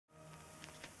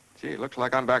Gee, looks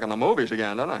like I'm back in the movies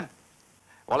again, doesn't I?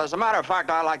 Well, as a matter of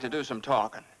fact, I like to do some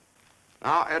talking.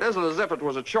 Now, it isn't as if it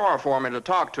was a chore for me to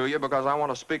talk to you because I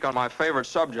want to speak on my favorite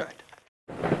subject.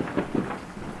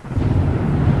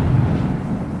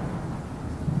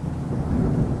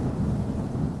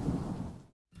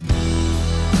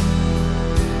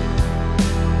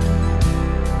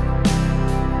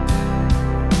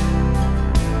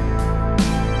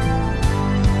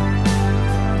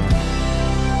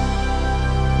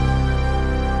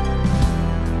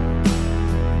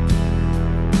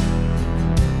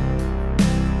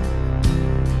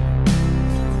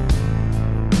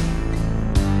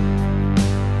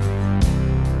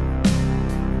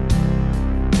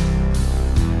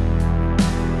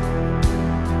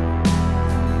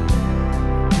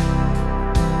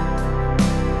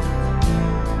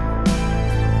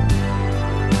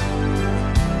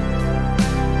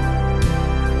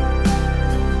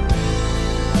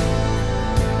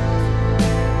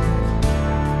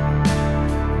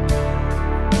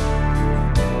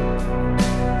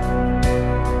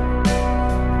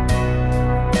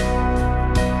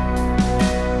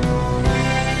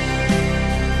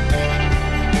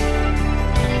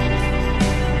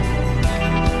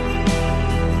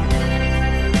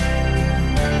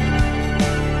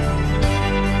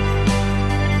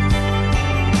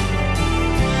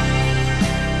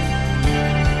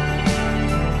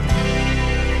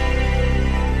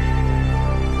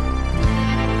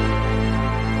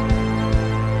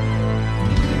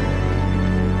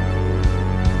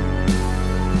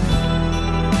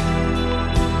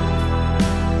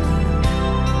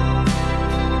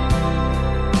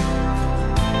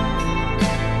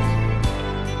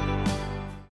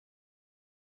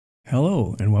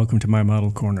 Hello, and welcome to my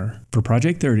Model Corner. For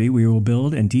Project 30, we will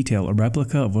build and detail a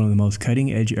replica of one of the most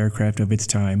cutting-edge aircraft of its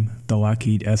time, the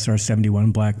Lockheed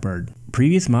SR-71 Blackbird.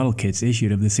 Previous model kits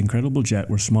issued of this incredible jet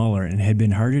were smaller and had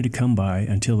been harder to come by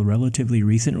until the relatively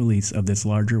recent release of this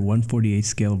larger 1/48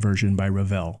 scale version by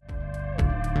Revell.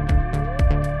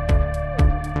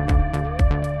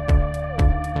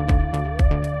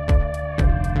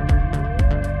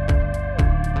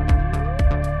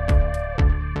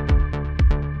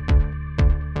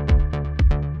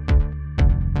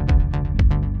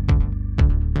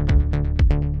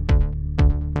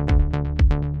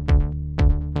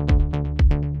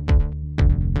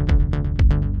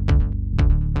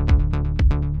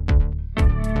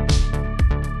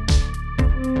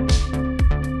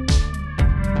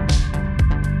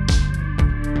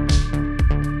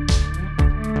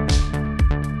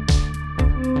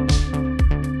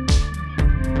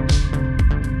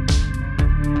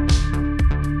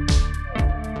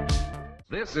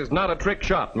 This is not a trick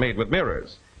shot made with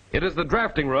mirrors. It is the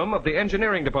drafting room of the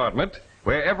engineering department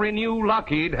where every new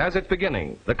Lockheed has its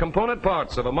beginning. The component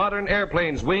parts of a modern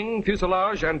airplane's wing,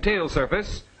 fuselage, and tail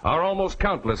surface are almost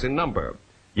countless in number.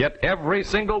 Yet every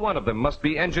single one of them must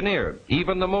be engineered.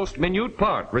 Even the most minute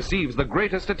part receives the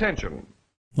greatest attention.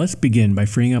 Let's begin by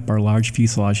freeing up our large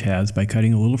fuselage halves by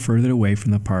cutting a little further away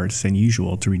from the parts than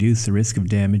usual to reduce the risk of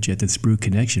damage at the sprue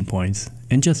connection points,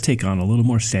 and just take on a little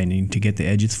more sanding to get the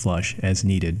edges flush as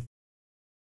needed.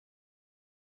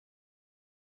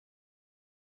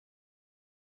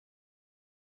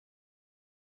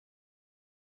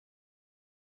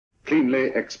 Cleanly,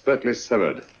 expertly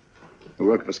severed. The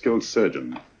work of a skilled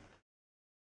surgeon.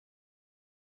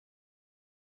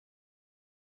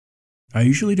 I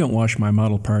usually don't wash my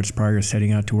model parts prior to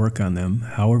setting out to work on them.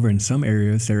 However, in some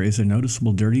areas there is a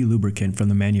noticeable dirty lubricant from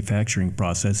the manufacturing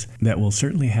process that we'll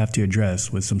certainly have to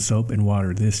address with some soap and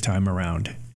water this time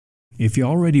around. If you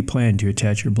already plan to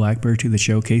attach your Blackbird to the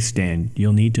showcase stand,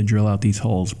 you'll need to drill out these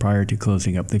holes prior to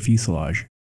closing up the fuselage.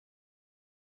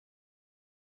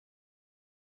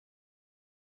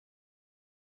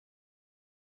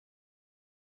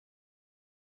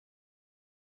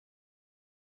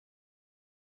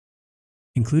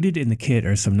 Included in the kit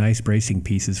are some nice bracing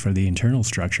pieces for the internal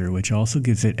structure, which also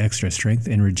gives it extra strength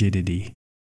and rigidity.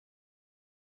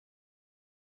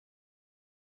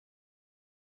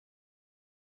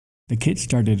 The kit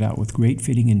started out with great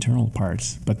fitting internal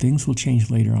parts, but things will change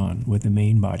later on with the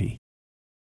main body.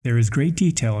 There is great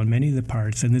detail on many of the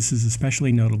parts, and this is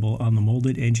especially notable on the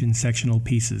molded engine sectional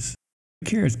pieces.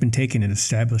 Care has been taken in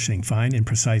establishing fine and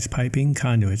precise piping,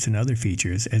 conduits, and other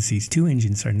features, as these two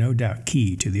engines are no doubt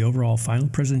key to the overall final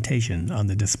presentation on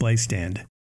the display stand.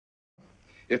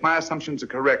 If my assumptions are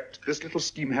correct, this little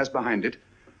scheme has behind it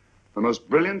the most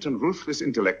brilliant and ruthless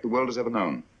intellect the world has ever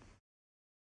known.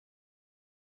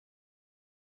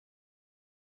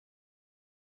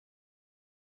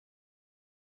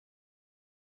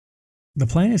 The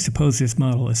plan is to pose this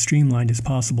model as streamlined as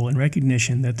possible in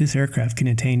recognition that this aircraft can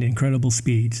attain incredible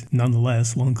speeds.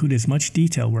 Nonetheless, we'll include as much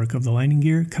detail work of the landing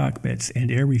gear, cockpits,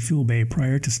 and air refuel bay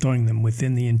prior to storing them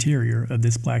within the interior of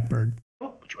this Blackbird.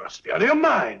 Oh, but you must be out of your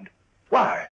mind.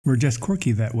 Why? We're just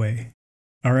quirky that way.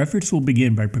 Our efforts will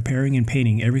begin by preparing and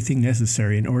painting everything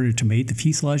necessary in order to mate the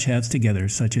fuselage halves together,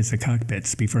 such as the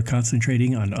cockpits, before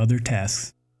concentrating on other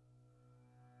tasks.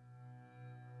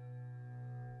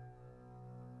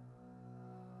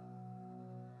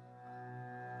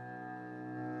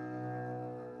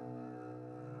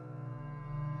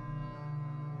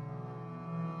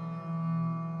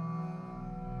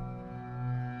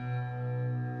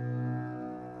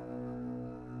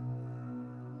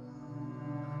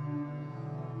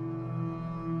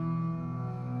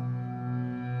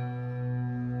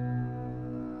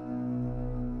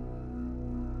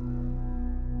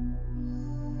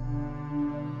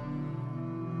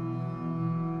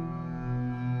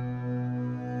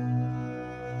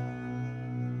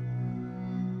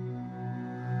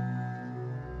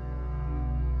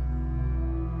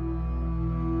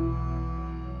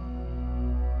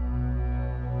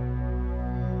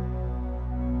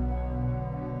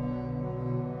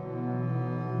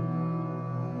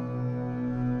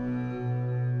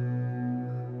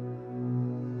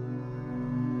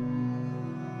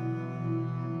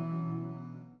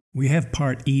 We have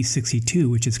part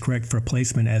E62, which is correct for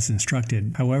placement as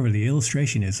instructed. However, the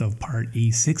illustration is of part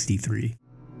E63.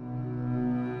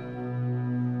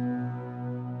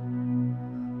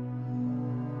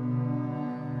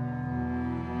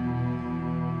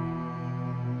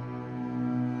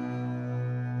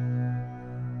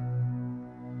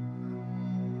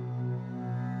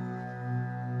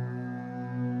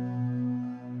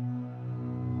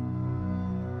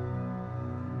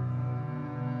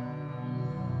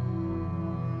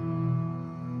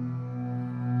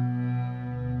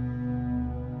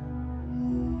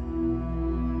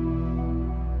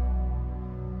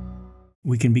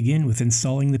 We can begin with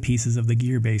installing the pieces of the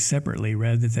gear base separately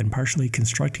rather than partially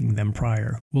constructing them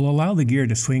prior. We'll allow the gear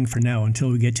to swing for now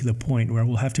until we get to the point where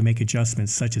we'll have to make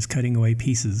adjustments such as cutting away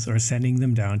pieces or sanding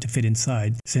them down to fit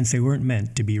inside since they weren't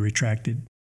meant to be retracted.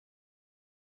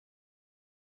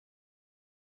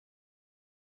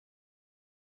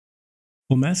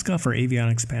 We'll mask off our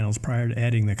avionics panels prior to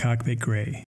adding the cockpit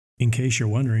gray. In case you're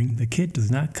wondering, the kit does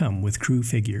not come with crew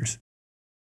figures.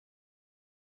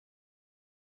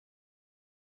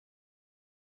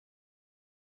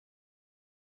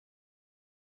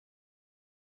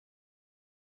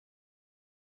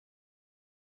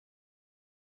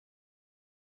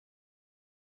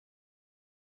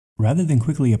 Rather than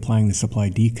quickly applying the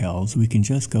supplied decals, we can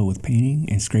just go with painting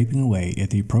and scraping away at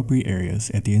the appropriate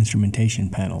areas at the instrumentation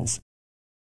panels.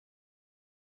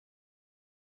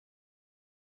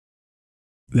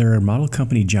 There are model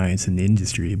company giants in the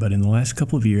industry, but in the last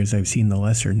couple of years I've seen the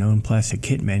lesser known plastic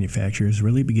kit manufacturers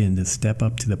really begin to step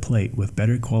up to the plate with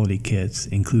better quality kits,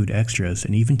 include extras,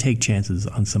 and even take chances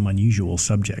on some unusual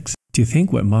subjects. To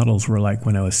think what models were like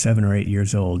when I was 7 or 8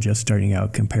 years old just starting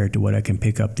out compared to what I can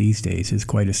pick up these days is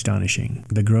quite astonishing.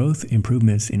 The growth,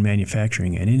 improvements in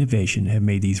manufacturing, and innovation have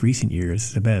made these recent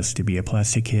years the best to be a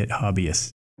plastic kit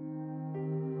hobbyist.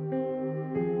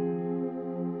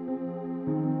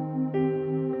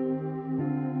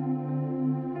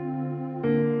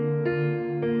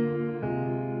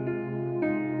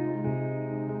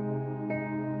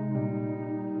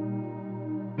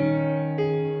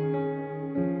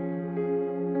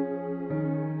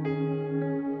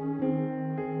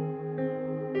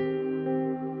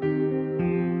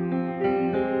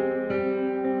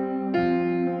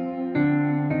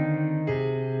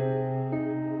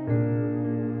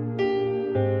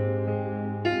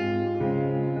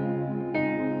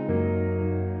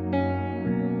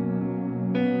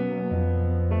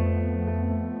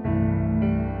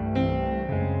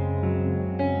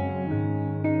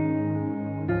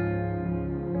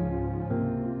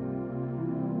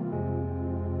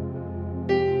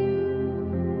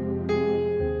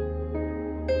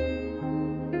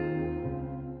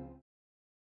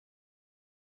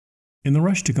 In the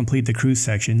rush to complete the cruise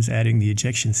sections, adding the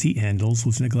ejection seat handles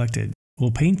was neglected.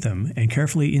 We'll paint them and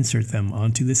carefully insert them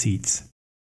onto the seats.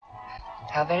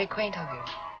 How very quaint of you.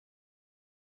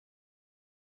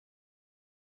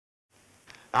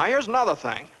 Now, here's another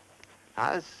thing.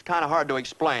 Now, it's kind of hard to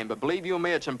explain, but believe you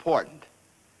me, it's important.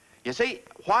 You see,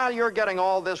 while you're getting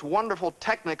all this wonderful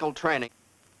technical training,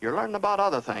 you're learning about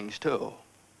other things, too.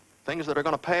 Things that are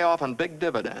going to pay off in big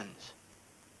dividends.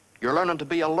 You're learning to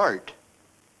be alert.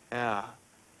 Yeah,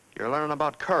 you're learning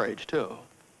about courage, too.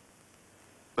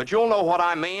 But you'll know what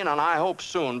I mean, and I hope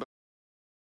soon.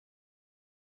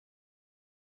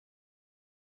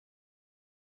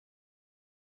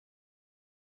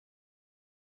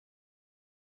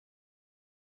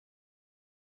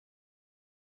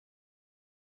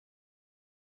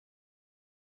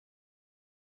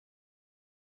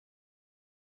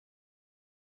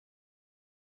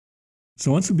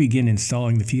 So once we begin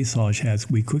installing the fuselage heads,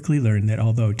 we quickly learn that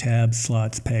although tabs,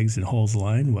 slots, pegs, and holes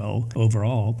align well,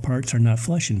 overall, parts are not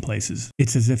flush in places.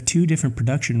 It's as if two different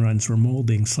production runs were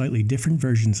molding slightly different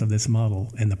versions of this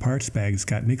model, and the parts bags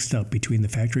got mixed up between the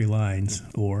factory lines,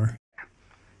 or...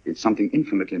 It's something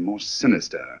infinitely more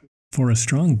sinister. For a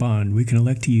strong bond, we can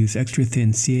elect to use extra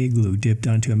thin CA glue dipped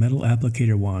onto a metal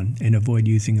applicator wand and avoid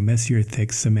using a messier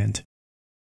thick cement.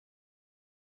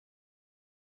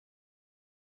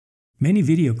 Many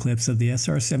video clips of the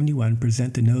SR-71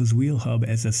 present the nose wheel hub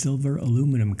as a silver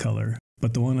aluminum color,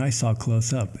 but the one I saw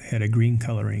close up had a green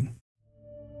coloring.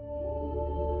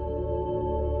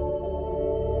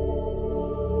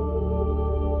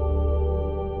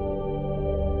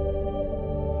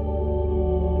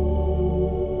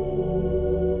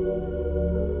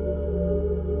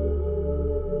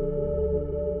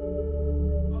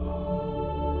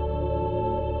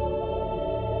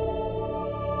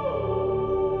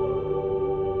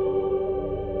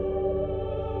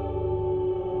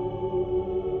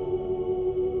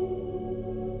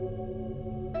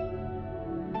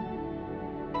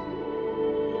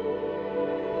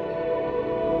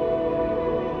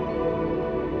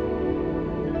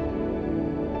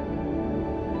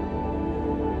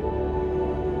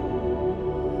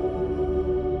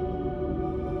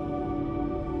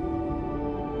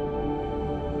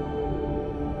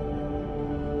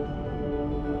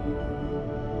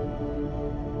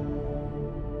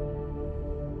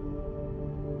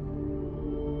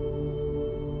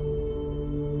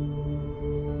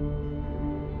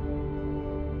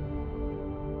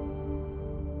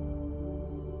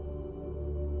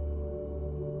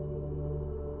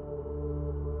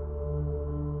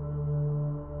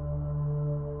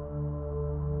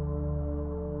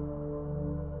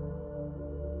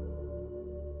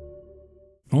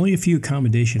 Only a few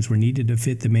accommodations were needed to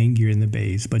fit the main gear in the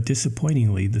bays, but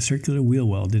disappointingly, the circular wheel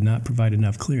well did not provide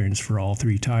enough clearance for all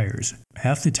three tires.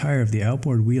 Half the tire of the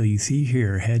outboard wheel you see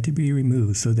here had to be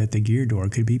removed so that the gear door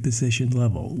could be positioned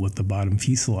level with the bottom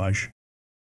fuselage.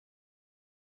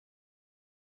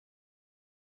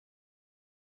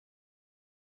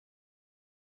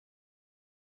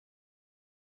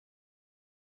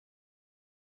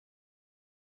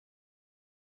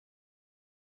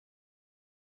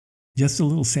 Just a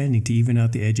little sanding to even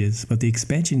out the edges, but the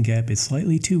expansion gap is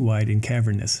slightly too wide and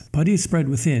cavernous. Putty is spread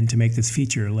within to make this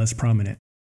feature less prominent.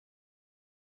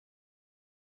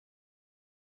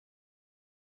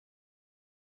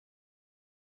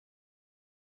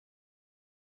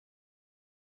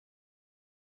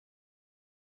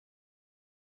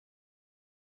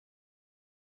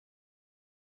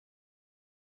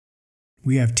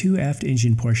 We have two aft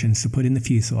engine portions to put in the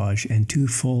fuselage and two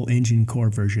full engine core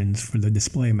versions for the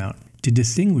display mount. To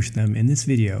distinguish them in this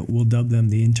video, we'll dub them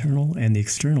the internal and the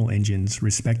external engines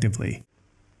respectively.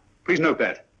 Please note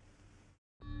that.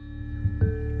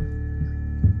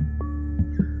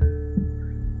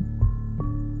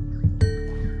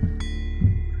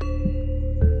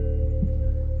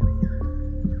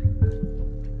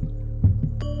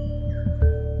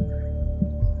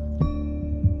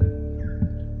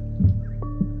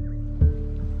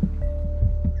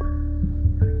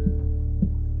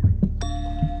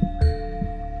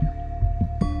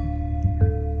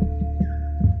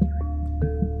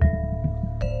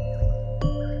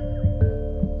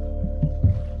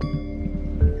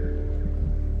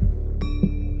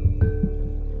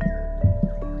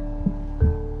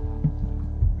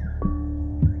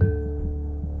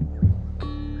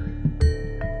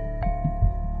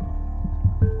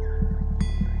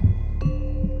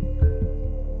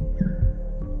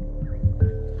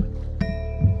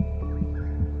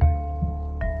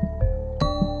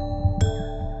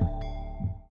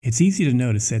 It's easy to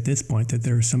notice at this point that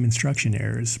there are some instruction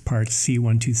errors. Parts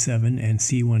C127 and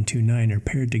C129 are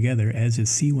paired together, as is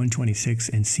C126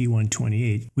 and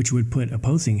C128, which would put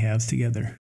opposing halves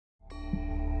together.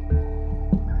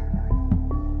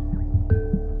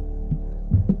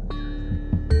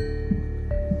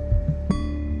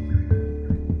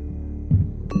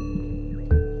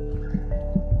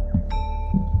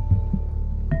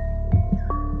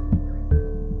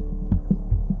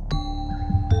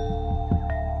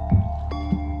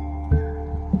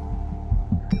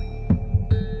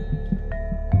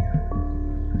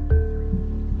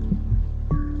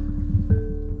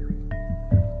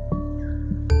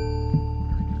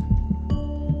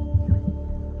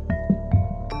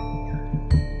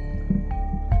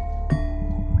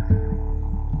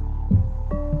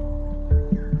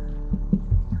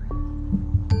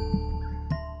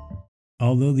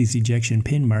 Although these ejection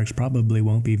pin marks probably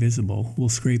won't be visible, we'll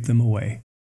scrape them away.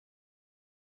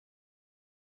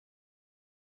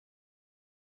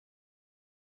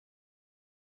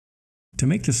 To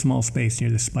make the small space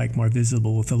near the spike more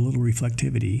visible with a little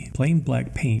reflectivity, plain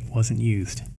black paint wasn't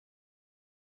used.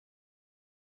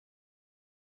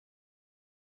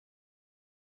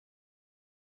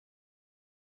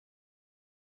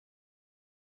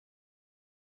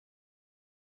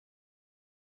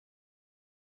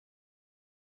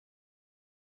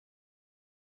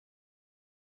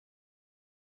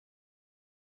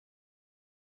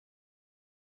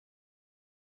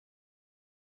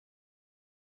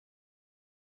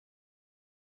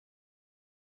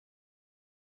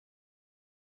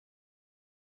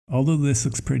 Although this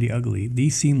looks pretty ugly,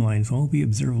 these seam lines won't be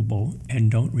observable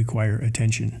and don't require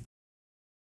attention.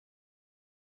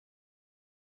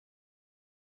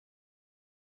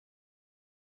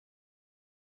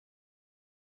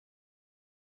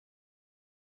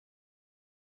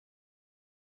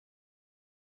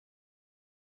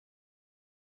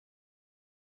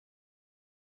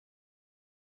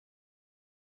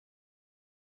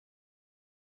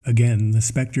 Again, the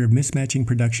specter of mismatching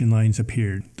production lines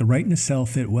appeared. The right nacelle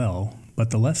fit well,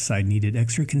 but the left side needed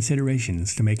extra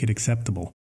considerations to make it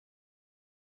acceptable.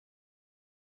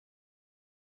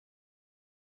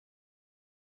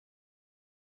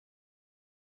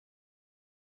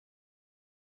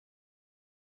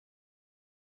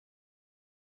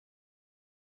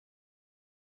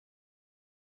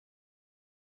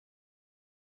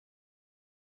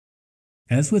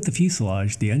 As with the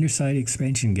fuselage, the underside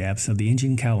expansion gaps of the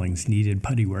engine cowlings needed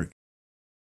putty work.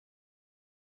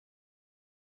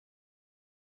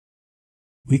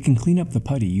 We can clean up the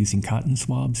putty using cotton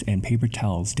swabs and paper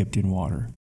towels dipped in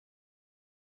water.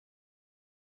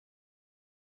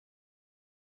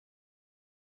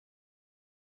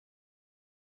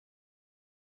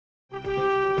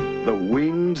 The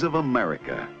wings of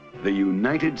America, the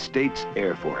United States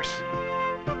Air Force.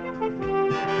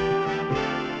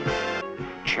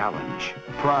 Challenge,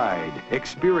 pride,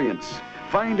 experience.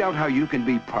 Find out how you can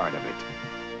be part of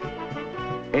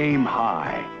it. Aim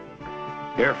high.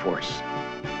 Air Force.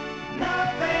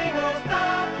 Nothing will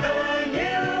stop the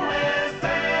U.S.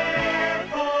 Air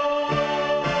Force.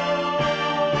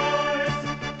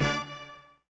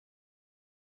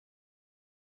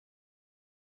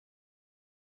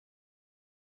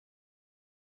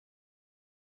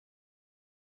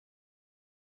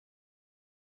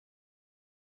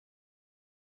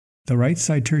 The right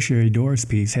side tertiary doors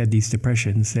piece had these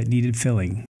depressions that needed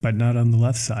filling, but not on the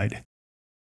left side.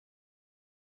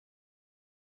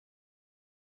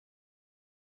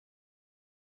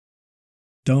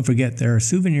 Don't forget there are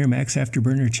souvenir Max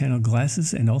Afterburner channel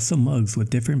glasses and also mugs with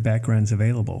different backgrounds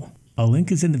available. A link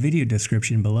is in the video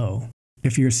description below.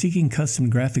 If you're seeking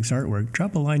custom graphics artwork,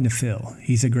 drop a line to Phil.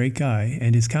 He's a great guy,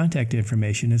 and his contact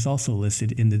information is also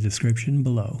listed in the description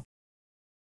below.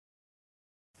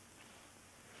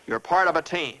 You're part of a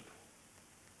team.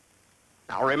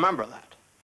 Now remember that.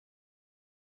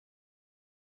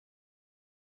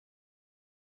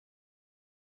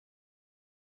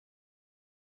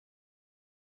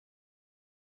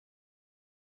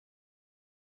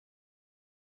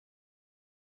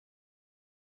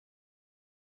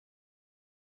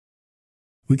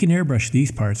 We can airbrush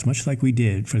these parts much like we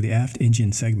did for the aft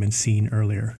engine segments seen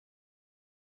earlier.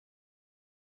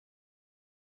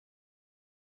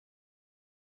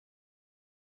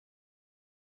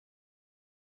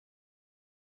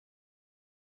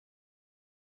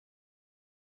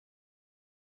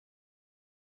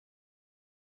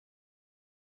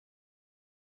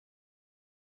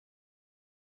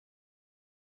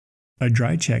 A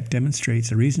dry check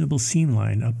demonstrates a reasonable seam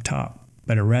line up top,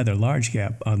 but a rather large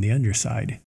gap on the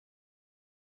underside.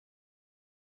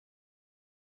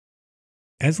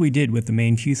 As we did with the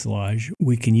main fuselage,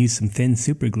 we can use some thin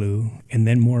superglue and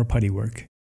then more putty work.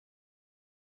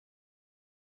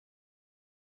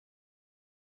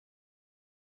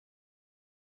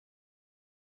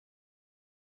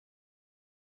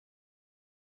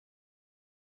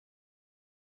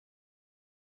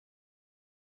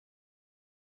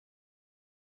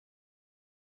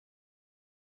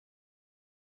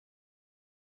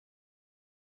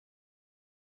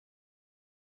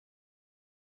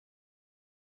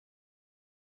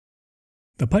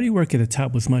 The putty work at the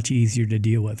top was much easier to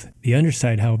deal with. The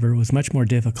underside, however, was much more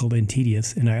difficult and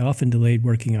tedious, and I often delayed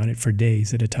working on it for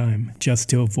days at a time, just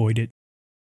to avoid it.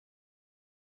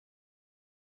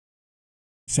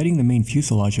 Setting the main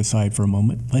fuselage aside for a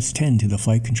moment, let's tend to the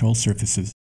flight control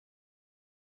surfaces.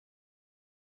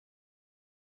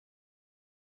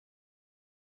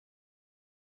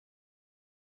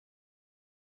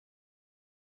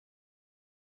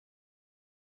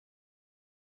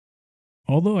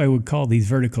 Although I would call these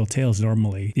vertical tails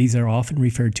normally, these are often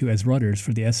referred to as rudders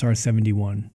for the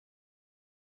SR-71.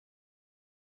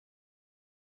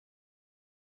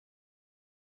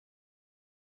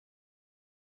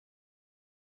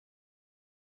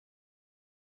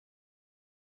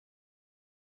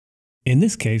 In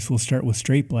this case, we'll start with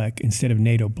straight black instead of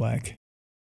NATO black.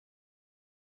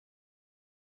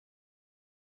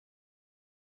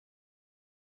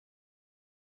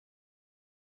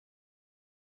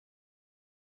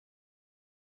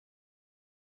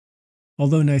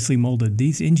 Although nicely molded,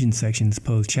 these engine sections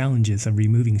pose challenges of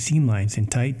removing seam lines in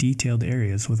tight, detailed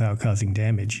areas without causing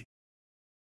damage.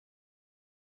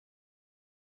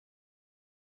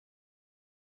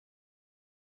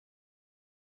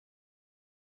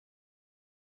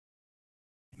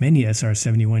 Many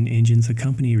SR-71 engines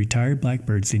accompany retired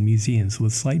Blackbirds in museums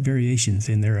with slight variations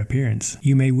in their appearance.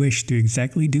 You may wish to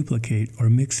exactly duplicate or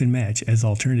mix and match as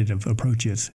alternative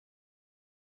approaches.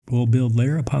 We'll build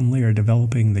layer upon layer,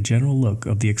 developing the general look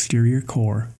of the exterior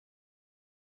core.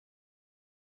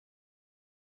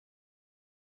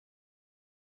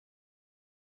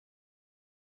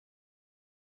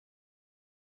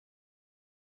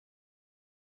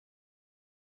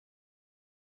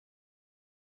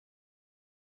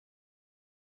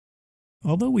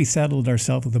 Although we saddled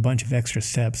ourselves with a bunch of extra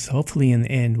steps, hopefully in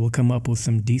the end we'll come up with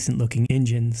some decent looking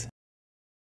engines.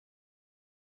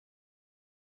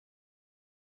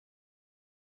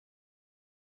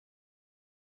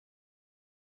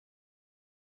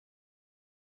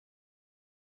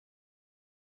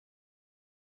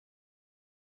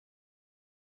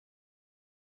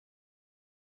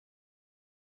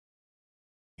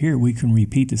 Here we can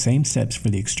repeat the same steps for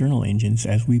the external engines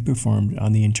as we performed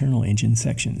on the internal engine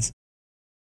sections.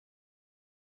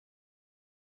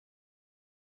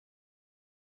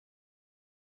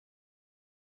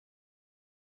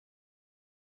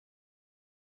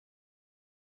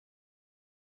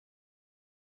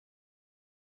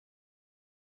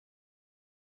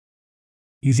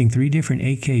 Using 3 different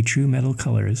AK true metal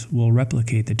colors, we'll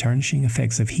replicate the tarnishing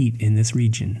effects of heat in this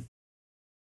region.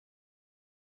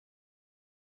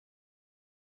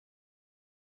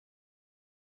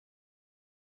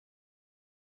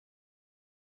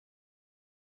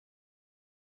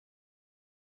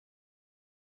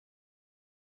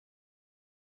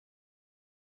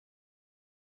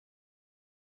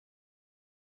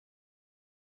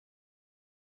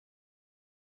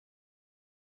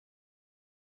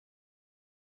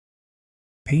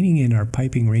 Painting in our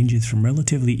piping ranges from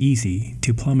relatively easy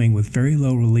to plumbing with very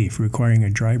low relief requiring a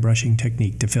dry brushing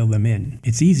technique to fill them in.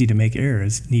 It's easy to make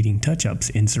errors needing touch-ups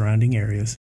in surrounding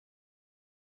areas.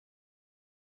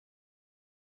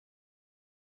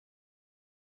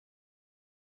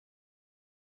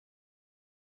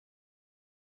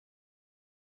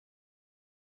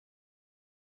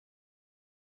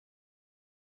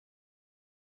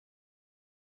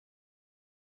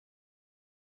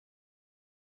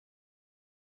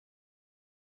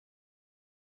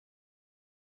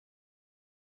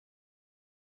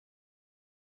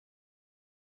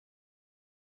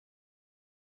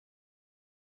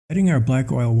 Adding our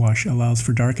black oil wash allows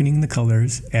for darkening the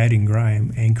colors, adding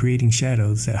grime, and creating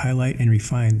shadows that highlight and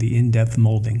refine the in-depth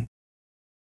molding.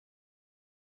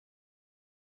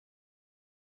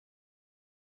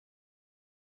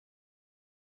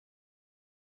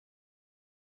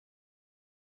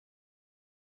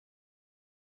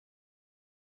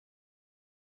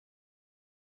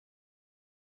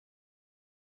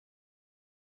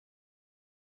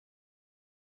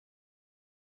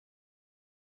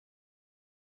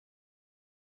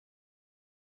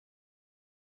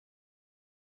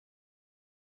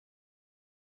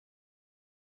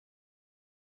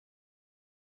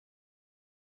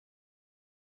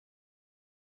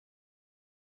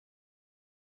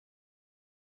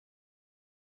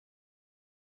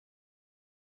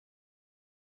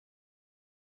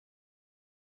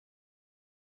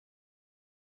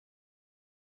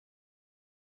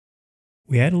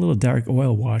 We add a little dark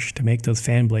oil wash to make those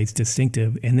fan blades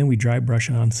distinctive, and then we dry brush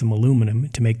on some aluminum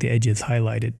to make the edges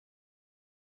highlighted.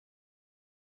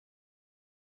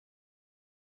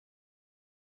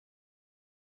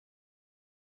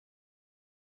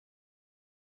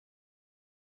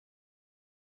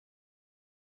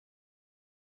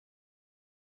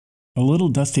 A little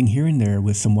dusting here and there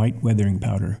with some white weathering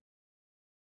powder.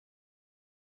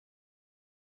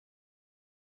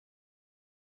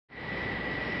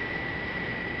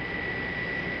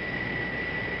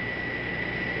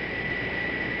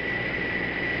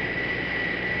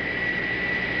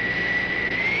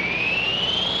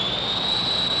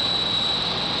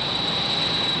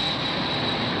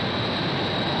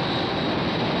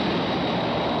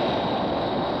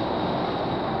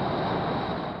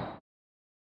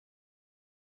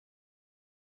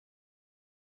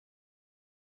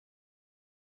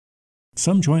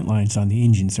 Some joint lines on the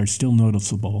engines are still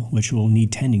noticeable, which we'll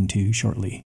need tending to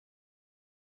shortly.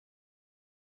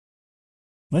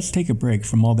 Let's take a break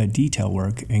from all that detail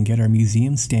work and get our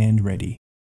museum stand ready.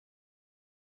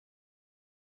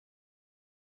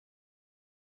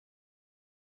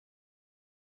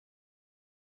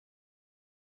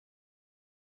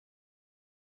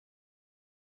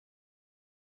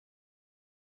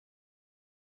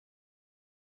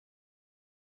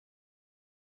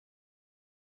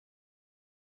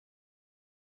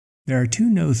 There are two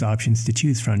nose options to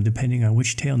choose from depending on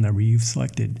which tail number you've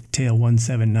selected. Tail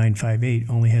 17958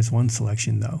 only has one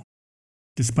selection though.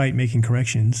 Despite making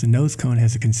corrections, the nose cone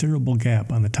has a considerable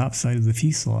gap on the top side of the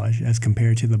fuselage as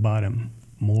compared to the bottom.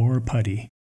 More putty.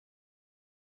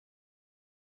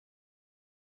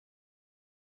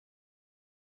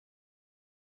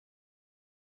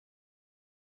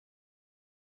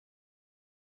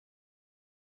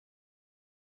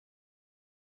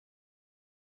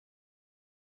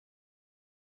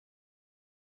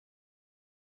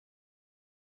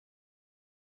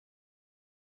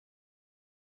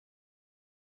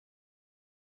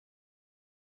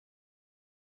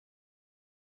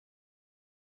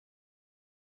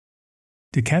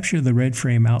 To capture the red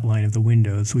frame outline of the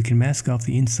windows, we can mask off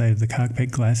the inside of the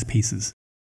cockpit glass pieces.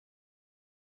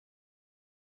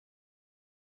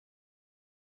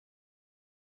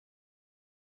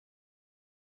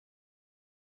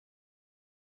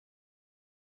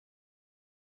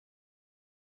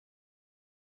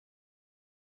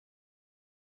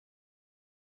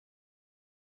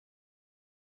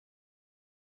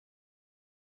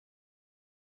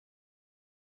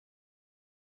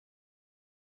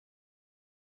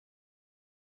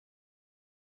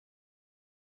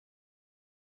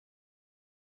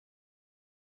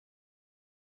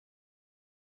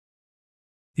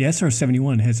 The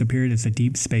SR-71 has appeared as a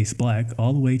deep space black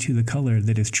all the way to the color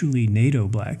that is truly NATO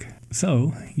black,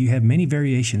 so you have many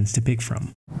variations to pick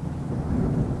from.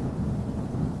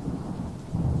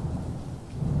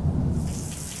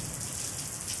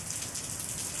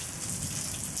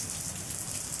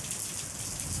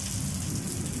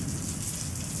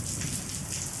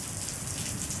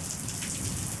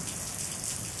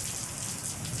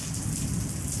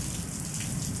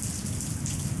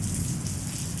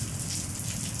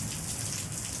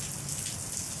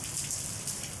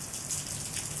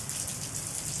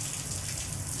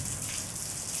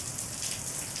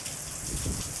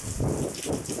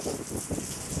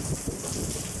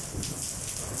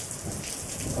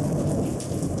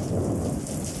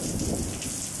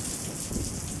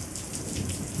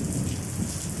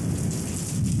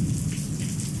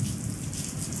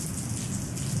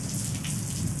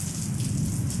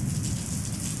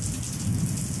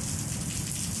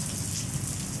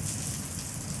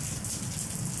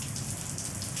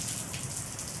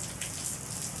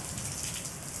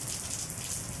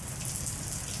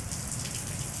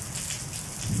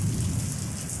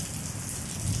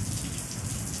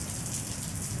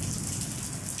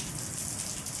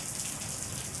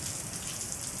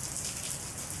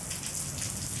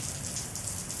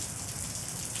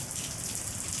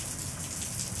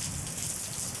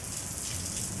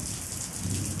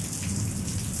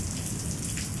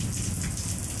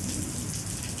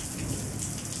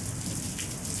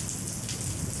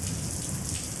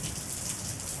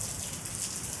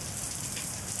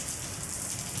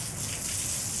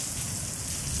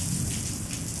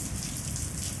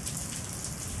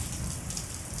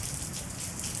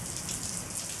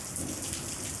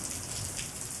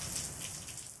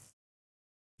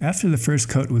 After the first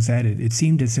coat was added, it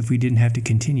seemed as if we didn't have to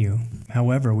continue.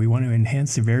 However, we want to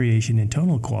enhance the variation in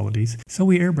tonal qualities, so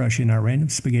we airbrush in our random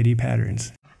spaghetti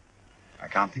patterns. I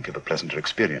can't think of a pleasanter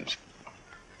experience.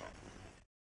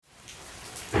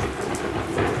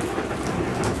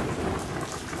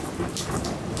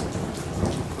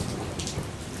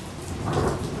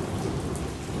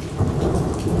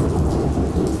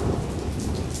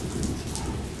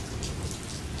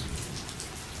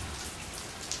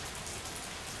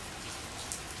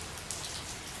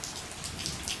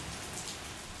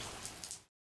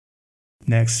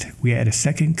 Next, we add a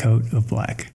second coat of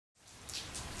black.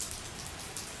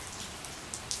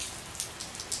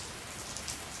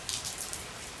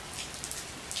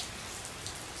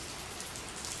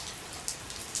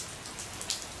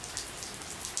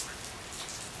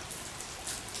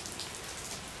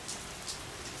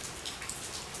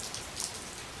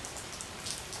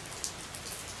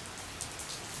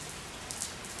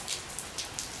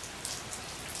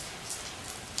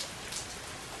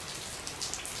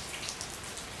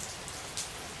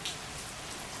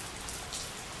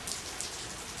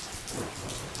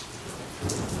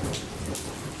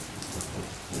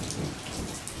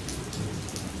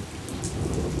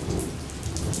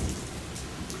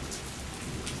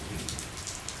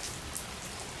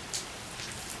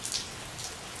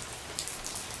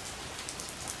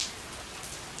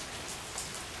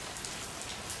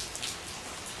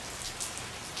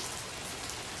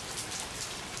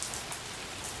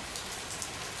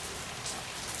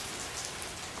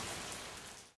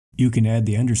 You can add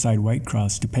the underside white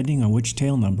cross depending on which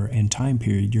tail number and time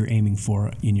period you're aiming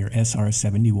for in your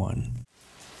SR-71.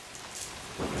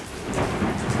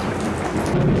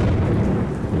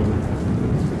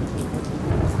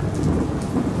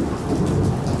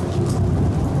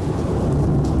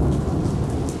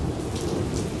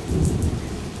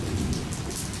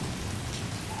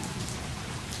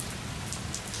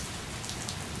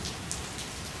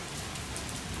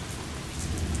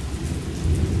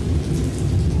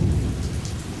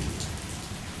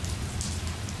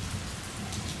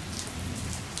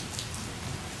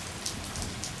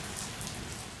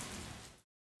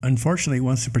 Unfortunately,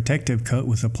 once the protective coat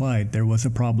was applied, there was a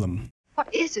problem.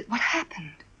 What is it? What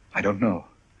happened? I don't know.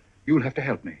 You'll have to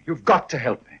help me. You've got to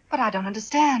help me. But I don't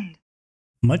understand.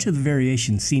 Much of the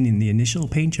variation seen in the initial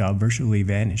paint job virtually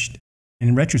vanished.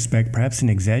 In retrospect, perhaps an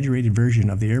exaggerated version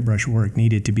of the airbrush work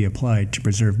needed to be applied to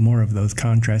preserve more of those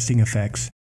contrasting effects.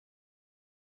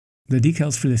 The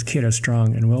decals for this kit are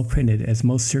strong and well printed, as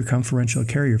most circumferential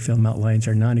carrier film outlines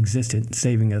are non-existent,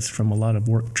 saving us from a lot of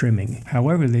work trimming.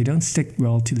 However, they don't stick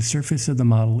well to the surface of the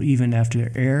model even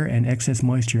after air and excess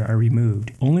moisture are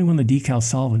removed. Only when the decal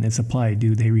solvent is applied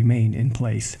do they remain in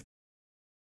place.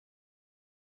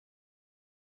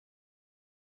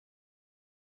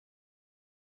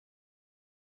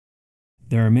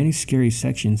 There are many scary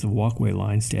sections of walkway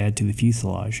lines to add to the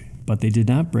fuselage, but they did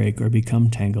not break or become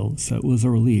tangled, so it was a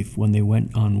relief when they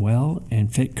went on well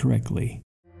and fit correctly.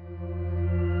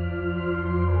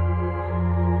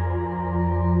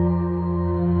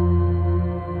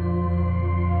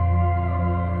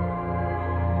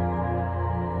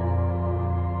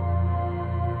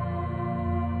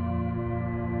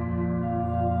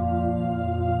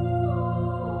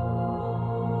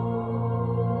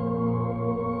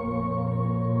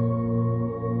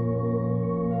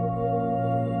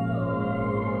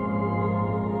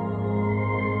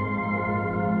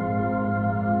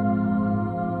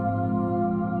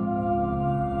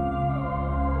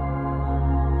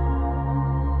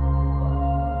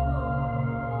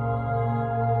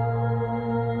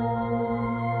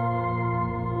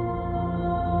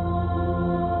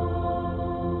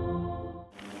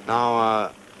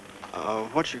 Now,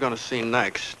 what you're going to see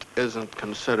next isn't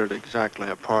considered exactly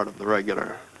a part of the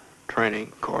regular training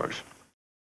course.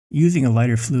 Using a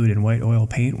lighter fluid and white oil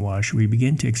paint wash, we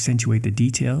begin to accentuate the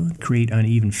detail, create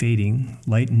uneven fading,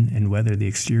 lighten, and weather the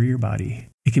exterior body.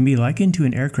 It can be likened to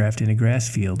an aircraft in a grass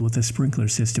field with a sprinkler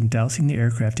system dousing the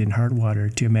aircraft in hard water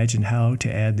to imagine how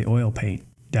to add the oil paint,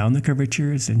 down the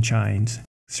curvatures and chines,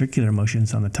 circular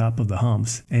motions on the top of the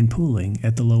humps, and pooling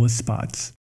at the lowest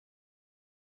spots.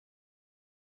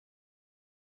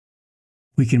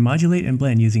 We can modulate and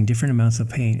blend using different amounts of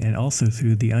paint and also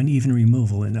through the uneven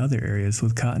removal in other areas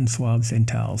with cotton swabs and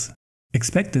towels.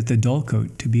 Expect that the dull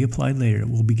coat to be applied later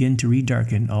will begin to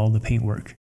redarken all the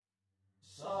paintwork.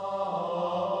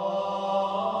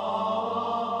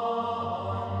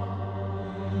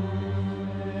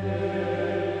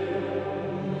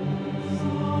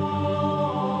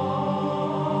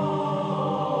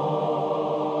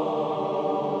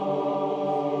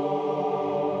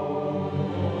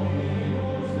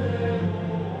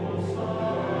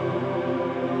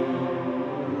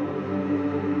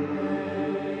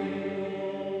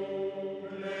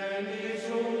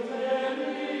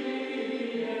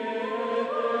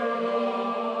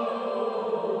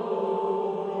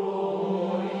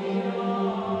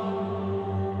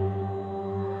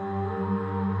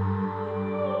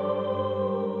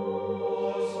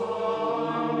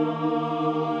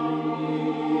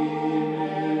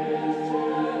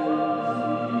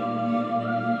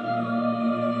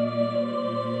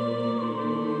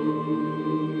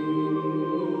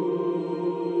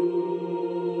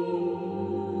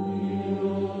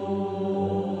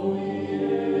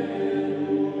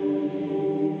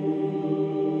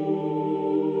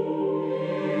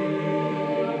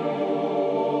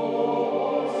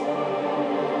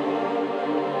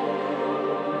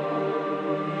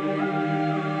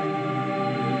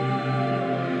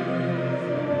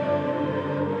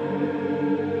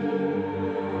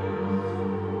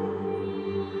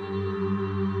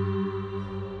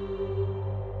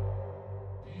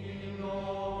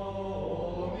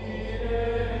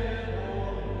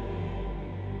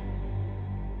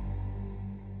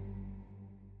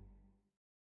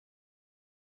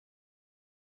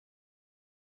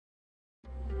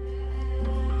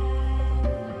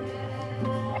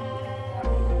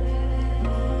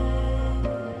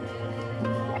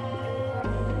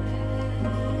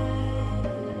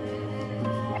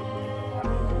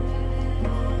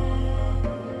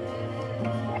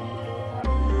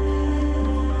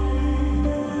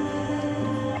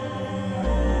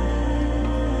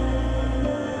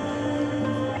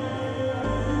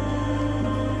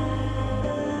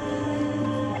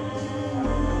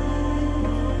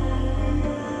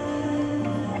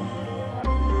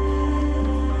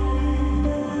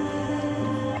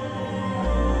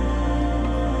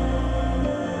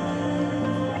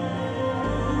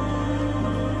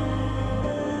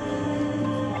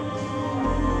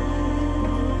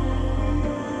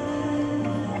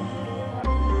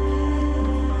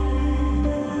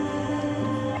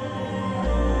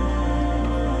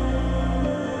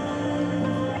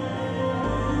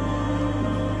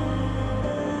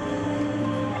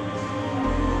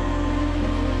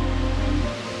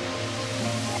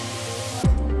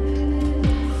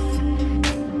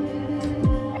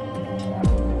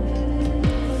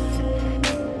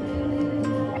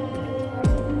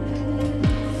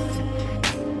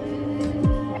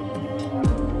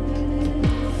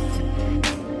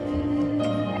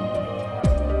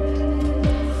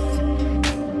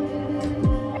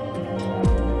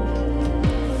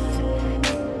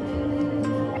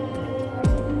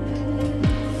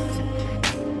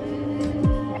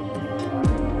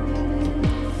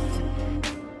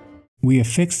 We have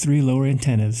fixed 3 lower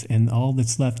antennas, and all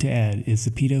that's left to add is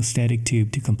the pitot-static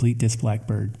tube to complete this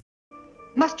Blackbird.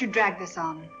 Must you drag this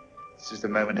on? This is the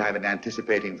moment I've been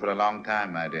anticipating for a long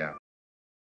time, my dear.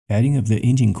 Adding of the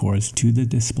engine cores to the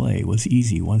display was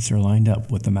easy once they're lined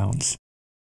up with the mounts.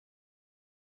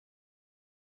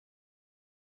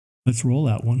 Let's roll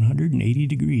out 180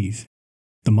 degrees.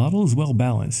 The model is well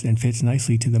balanced and fits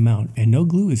nicely to the mount, and no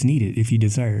glue is needed if you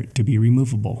desire it to be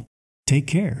removable. Take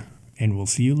care, and we'll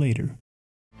see you later.